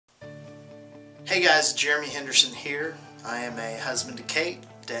Hey guys, Jeremy Henderson here. I am a husband to Kate,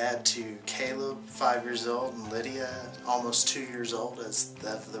 dad to Caleb, 5 years old, and Lydia, almost 2 years old as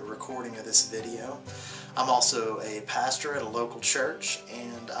of the recording of this video. I'm also a pastor at a local church,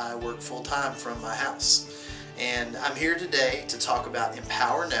 and I work full-time from my house. And I'm here today to talk about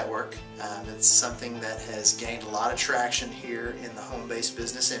Empower Network. It's something that has gained a lot of traction here in the home-based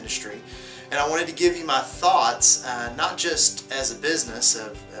business industry. And I wanted to give you my thoughts, not just as a business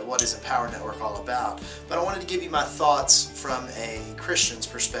of what is Empower Network all about, but I wanted to give you my thoughts from a Christian's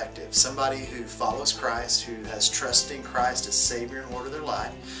perspective, somebody who follows Christ, who has trusted in Christ as Savior and Lord of their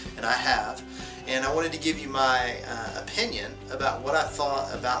life, and I have. And I wanted to give you my opinion about what I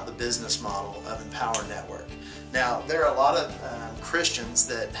thought about the business model of Empower Network. Now, there are a lot of Christians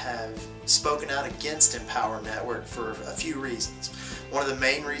that have spoken out against Empower Network for a few reasons. One of the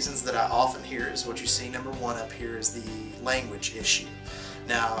main reasons that I often hear is what you see number one up here is the language issue.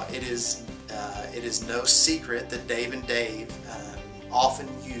 Now, it is no secret that Dave and Dave often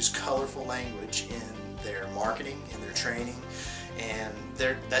use colorful language in their marketing, in their training, and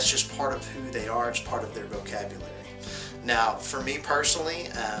that's just part of who they are. It's part of their vocabulary. Now, for me personally,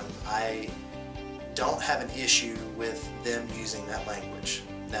 I don't have an issue with them using that language.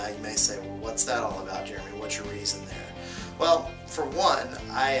 Now, you may say, well, what's that all about, Jeremy? What's your reason there? Well, for one,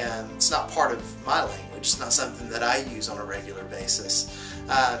 it's not part of my language. It's not something that I use on a regular basis.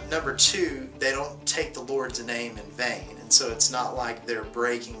 Number two, they don't take the Lord's name in vain, and so it's not like they're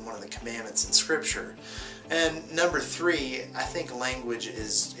breaking one of the commandments in Scripture. And number three, I think language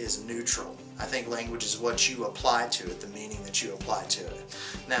is neutral. I think language is what you apply to it, the meaning that you apply to it.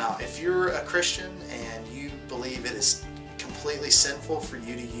 Now, if you're a Christian and you believe it is completely sinful for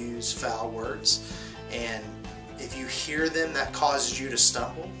you to use foul words, and if you hear them that causes you to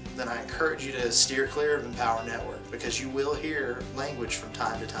stumble, then I encourage you to steer clear of Empower Network, because you will hear language from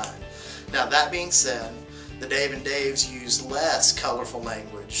time to time. Now, that being said, the Dave and Daves use less colorful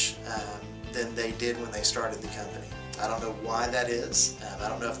language than they did when they started the company. I don't know why that is. I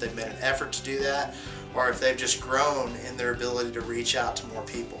don't know if they've made an effort to do that, or if they've just grown in their ability to reach out to more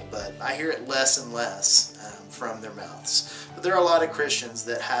people. But I hear it less and less from their mouths. But there are a lot of Christians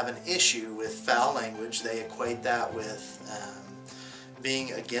that have an issue with foul language. They equate that with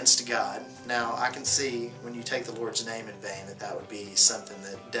being against God. Now, I can see when you take the Lord's name in vain that would be something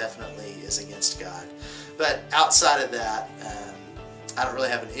that definitely is against God. But outside of that, I don't really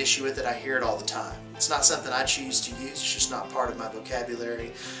have an issue with it. I hear it all the time. It's not something I choose to use. It's just not part of my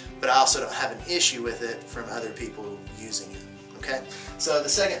vocabulary. But I also don't have an issue with it from other people using it. Okay? So the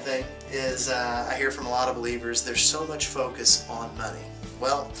second thing is I hear from a lot of believers, there's so much focus on money.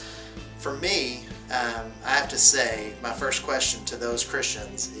 Well, for me, I have to say, my first question to those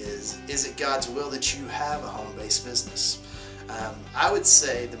Christians is it God's will that you have a home-based business? I would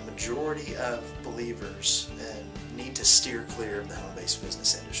say the majority of believers need to steer clear of the home-based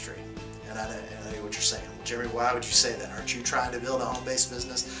business industry. And I know what you're saying. Jeremy, why would you say that? Aren't you trying to build a home-based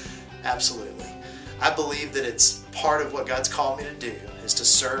business? Absolutely. I believe that it's part of what God's called me to do is to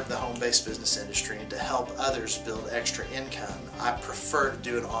serve the home-based business industry and to help others build extra income. I prefer to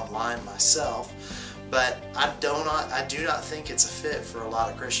do it online myself, but I do not think it's a fit for a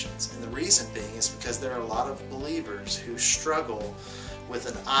lot of Christians. And the reason being is because there are a lot of believers who struggle with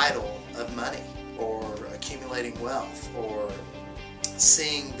an idol of money, or accumulating wealth, or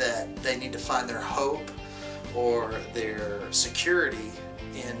seeing that they need to find their hope or their security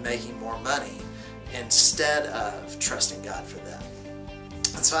in making more money instead of trusting God for that.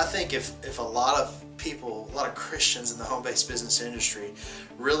 And so I think if a lot of people, a lot of Christians in the home-based business industry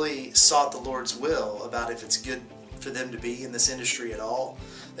really sought the Lord's will about if it's good for them to be in this industry at all,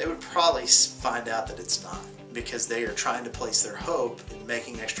 they would probably find out that it's not, because they are trying to place their hope in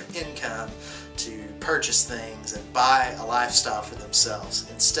making extra income to purchase things and buy a lifestyle for themselves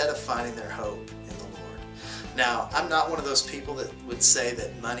instead of finding their hope in the Lord. Now, I'm not one of those people that would say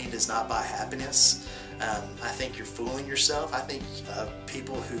that money does not buy happiness. I think you're fooling yourself. I think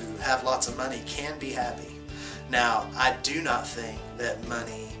people who have lots of money can be happy. Now, I do not think that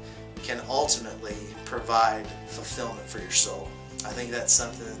money can ultimately provide fulfillment for your soul. I think that's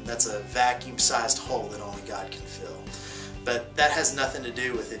a vacuum-sized hole that only God can fill. But that has nothing to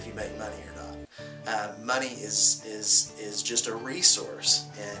do with if you make money or not. Money is just a resource,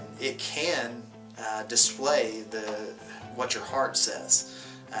 and it can display what your heart says.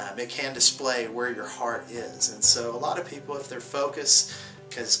 It can display where your heart is. And so a lot of people, if their focus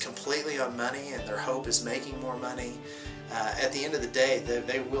is completely on money and their hope is making more money, at the end of the day,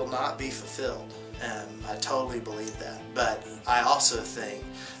 they will not be fulfilled. I totally believe that. But I also think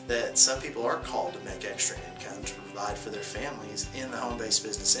that some people are called to make extra income to provide for their families in the home-based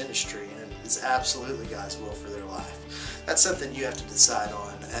business industry. And is absolutely God's will for their life. That's something you have to decide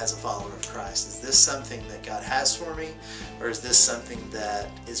on as a follower of Christ. Is this something that God has for me, or is this something that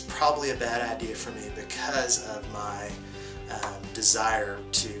is probably a bad idea for me because of my desire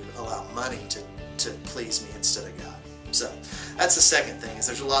to allow money to please me instead of God? So that's the second thing, is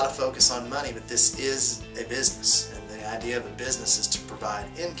there's a lot of focus on money, but this is a business, and the idea of a business is to provide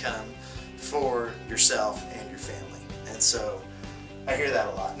income for yourself and your family. And so I hear that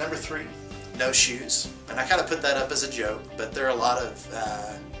a lot. Number 3, no shoes. And I kind of put that up as a joke, but there are a lot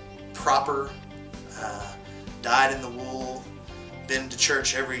of proper, dyed-in-the-wool, been to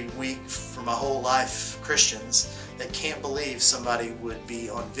church every week for my whole life Christians that can't believe somebody would be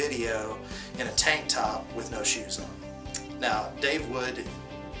on video in a tank top with no shoes on. Now, Dave Wood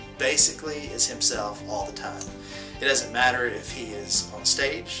basically is himself all the time. It doesn't matter if he is on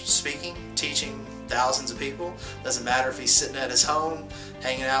stage, speaking, teaching thousands of people. It doesn't matter if he's sitting at his home,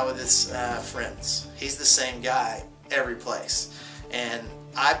 hanging out with his friends. He's the same guy every place. And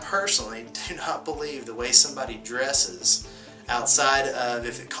I personally do not believe the way somebody dresses, outside of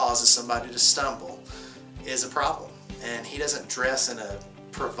if it causes somebody to stumble, is a problem. And he doesn't dress in a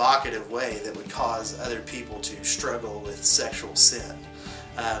provocative way that would cause other people to struggle with sexual sin.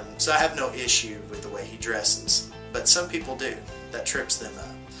 So I have no issue with the way he dresses, but some people do. That trips them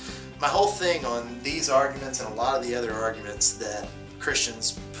up. My whole thing on these arguments and a lot of the other arguments that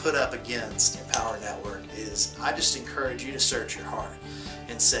Christians put up against Empower Network is, I just encourage you to search your heart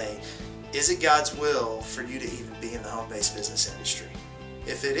and say, is it God's will for you to even be in the home-based business industry?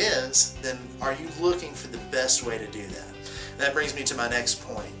 If it is, then are you looking for the best way to do that? And that brings me to my next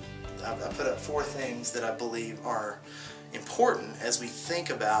point. I put up 4 things that I believe are important as we think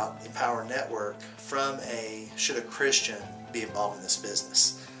about Empower Network from a, should a Christian be involved in this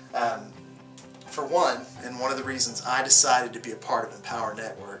business? For one, and one of the reasons I decided to be a part of Empower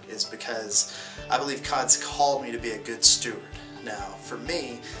Network is because I believe God's called me to be a good steward. Now, for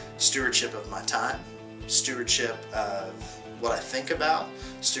me, stewardship of my time, stewardship of what I think about,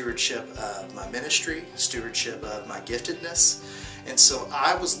 stewardship of my ministry, stewardship of my giftedness. And so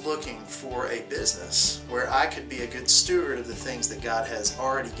I was looking for a business where I could be a good steward of the things that God has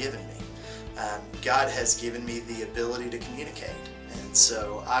already given me. God has given me the ability to communicate. And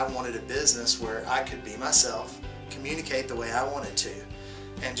so I wanted a business where I could be myself, communicate the way I wanted to,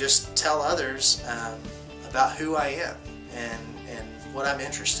 and just tell others about who I am and what I'm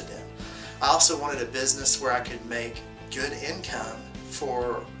interested in. I also wanted a business where I could make good income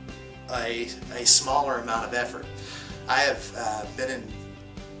for a smaller amount of effort. I have been in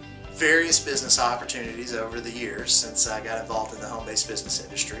various business opportunities over the years since I got involved in the home-based business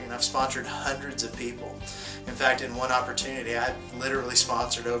industry, and I've sponsored hundreds of people. In fact, in one opportunity, I literally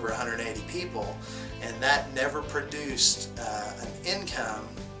sponsored over 180 people, and that never produced an income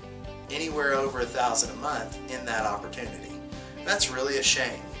anywhere over $1,000 a month in that opportunity. That's really a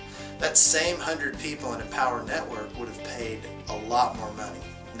shame. That same 100 people in Empower Network would have paid a lot more money.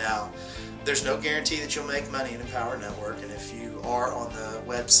 Now, there's no guarantee that you'll make money in Empower Network, and if you are on the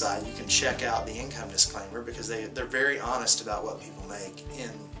website, you can check out the income disclaimer because they're very honest about what people make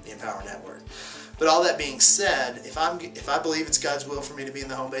in the Empower Network. But all that being said, if I believe it's God's will for me to be in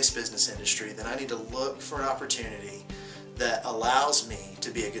the home-based business industry, then I need to look for an opportunity that allows me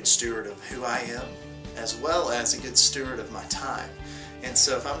to be a good steward of who I am, as well as a good steward of my time. And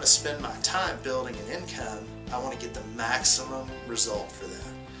so if I'm going to spend my time building an income, I want to get the maximum result for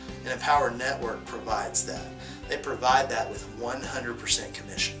that. And Empower Network provides that. They provide that with 100%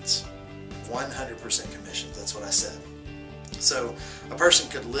 commissions. 100% commissions, that's what I said. So a person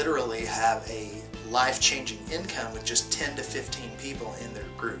could literally have a life-changing income with just 10 to 15 people in their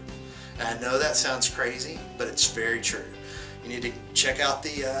group. And I know that sounds crazy, but it's very true. You need to check out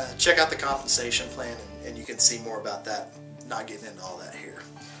the compensation plan, and you can see more about that. Not getting into all that here.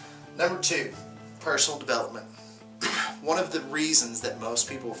 Number 2, personal development. One of the reasons that most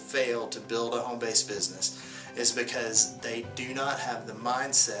people fail to build a home-based business is because they do not have the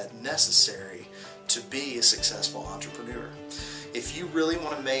mindset necessary to be a successful entrepreneur. If you really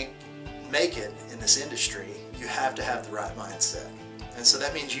want to make it in this industry, you have to have the right mindset. And so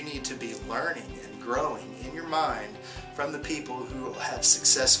that means you need to be learning and growing in your mind from the people who have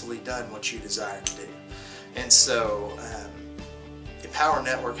successfully done what you desire to do. And so Empower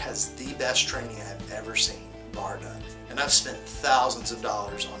Network has the best training I've ever seen, bar none. And I've spent thousands of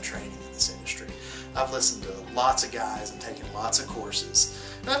dollars on training in this industry. I've listened to lots of guys and taken lots of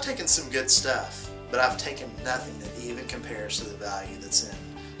courses. And I've taken some good stuff, but I've taken nothing that even compares to the value that's in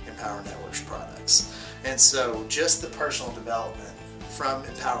Empower Network's products. And so just the personal development from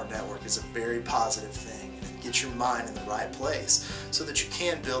Empower Network is a very positive thing, and it get your mind in the right place so that you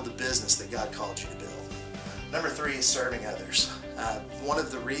can build the business that God called you to build. Number 3 is serving others. One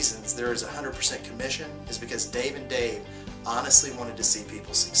of the reasons there is 100% commission is because Dave and Dave honestly wanted to see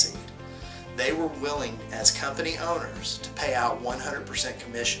people succeed. They were willing, as company owners, to pay out 100%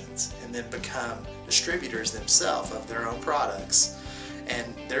 commissions and then become distributors themselves of their own products.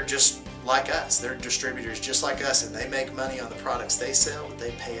 And they're just like us. They're distributors just like us, and they make money on the products they sell, but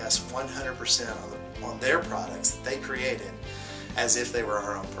they pay us 100% on their products that they created as if they were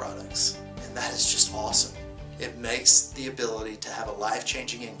our own products. And that is just awesome. It makes the ability to have a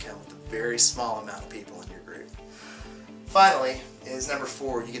life-changing income with a very small amount of people in your group. Finally is number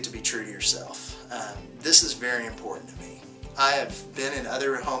 4, you get to be true to yourself. This is very important to me. I have been in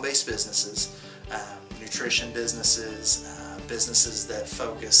other home-based businesses, nutrition businesses, businesses that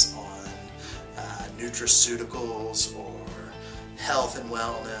focus on nutraceuticals or health and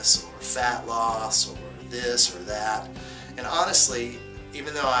wellness or fat loss or this or that. And honestly,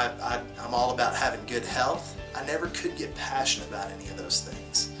 even though I'm all about having good health, I never could get passionate about any of those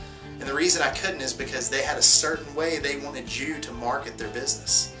things. And the reason I couldn't is because they had a certain way they wanted you to market their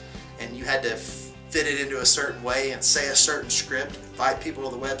business. And you had to fit it into a certain way and say a certain script, invite people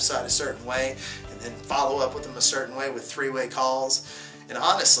to the website a certain way, and then follow up with them a certain way with 3-way calls. And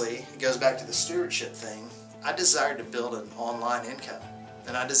honestly, it goes back to the stewardship thing. I desired to build an online income,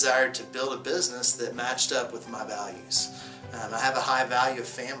 and I desired to build a business that matched up with my values. I have a high value of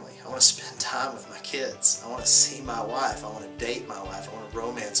family. I want to spend time with my kids. I want to see my wife. I want to date my wife. I want to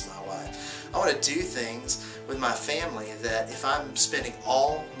romance my wife. I want to do things with my family that if I'm spending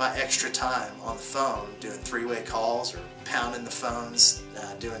all my extra time on the phone doing 3-way calls or pounding the phones,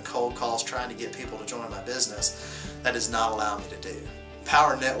 doing cold calls, trying to get people to join my business, that does not allow me to do.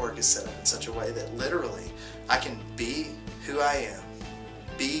 Power Network is set up in such a way that literally I can be who I am,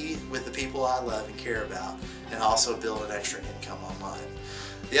 be with the people I love and care about, and also build an extra income online.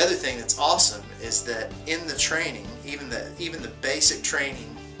 The other thing that's awesome is that in the training, even the basic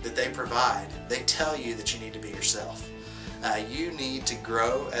training that they provide, they tell you that you need to be yourself. You need to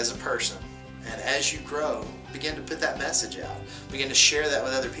grow as a person, and as you grow, begin to put that message out. Begin to share that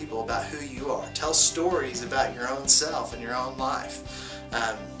with other people about who you are. Tell stories about your own self and your own life.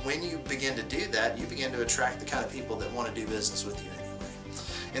 When you begin to do that, you begin to attract the kind of people that want to do business with you anyway.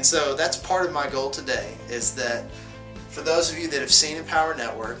 And so that's part of my goal today, is that for those of you that have seen Empower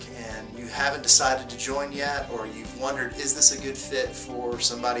Network and you haven't decided to join yet, or you've wondered, is this a good fit for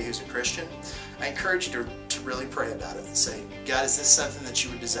somebody who's a Christian? I encourage you to really pray about it and say, God, is this something that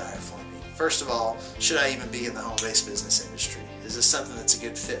you would desire for me? First of all, should I even be in the home-based business industry? Is this something that's a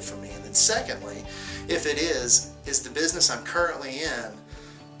good fit for me? And then secondly, if it is the business I'm currently in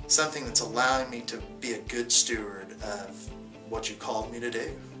something that's allowing me to be a good steward of what you called me to do?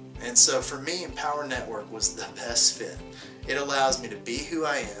 And so for me, Empower Network was the best fit. It allows me to be who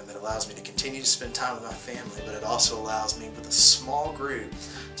I am. It allows me to continue to spend time with my family, but it also allows me with a small group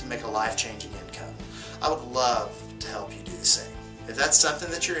to make a life-changing income. I would love to help you do the same. If that's something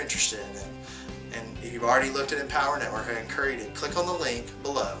that you're interested in, and you've already looked at Empower Network, I encourage you to click on the link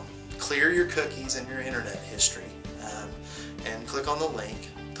below, clear your cookies and your internet history, and click on the link,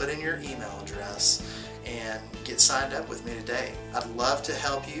 put in your email address, and get signed up with me today. I'd love to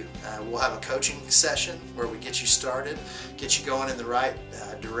help you. We'll have a coaching session where we get you started, get you going in the right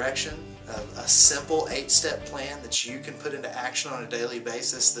direction, a simple 8-step plan that you can put into action on a daily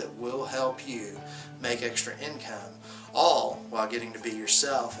basis that will help you make extra income, all while getting to be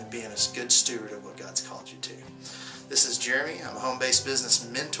yourself and being a good steward of what God's called you to. This is Jeremy. I'm a home-based business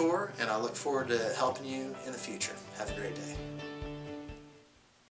mentor, and I look forward to helping you in the future. Have a great day.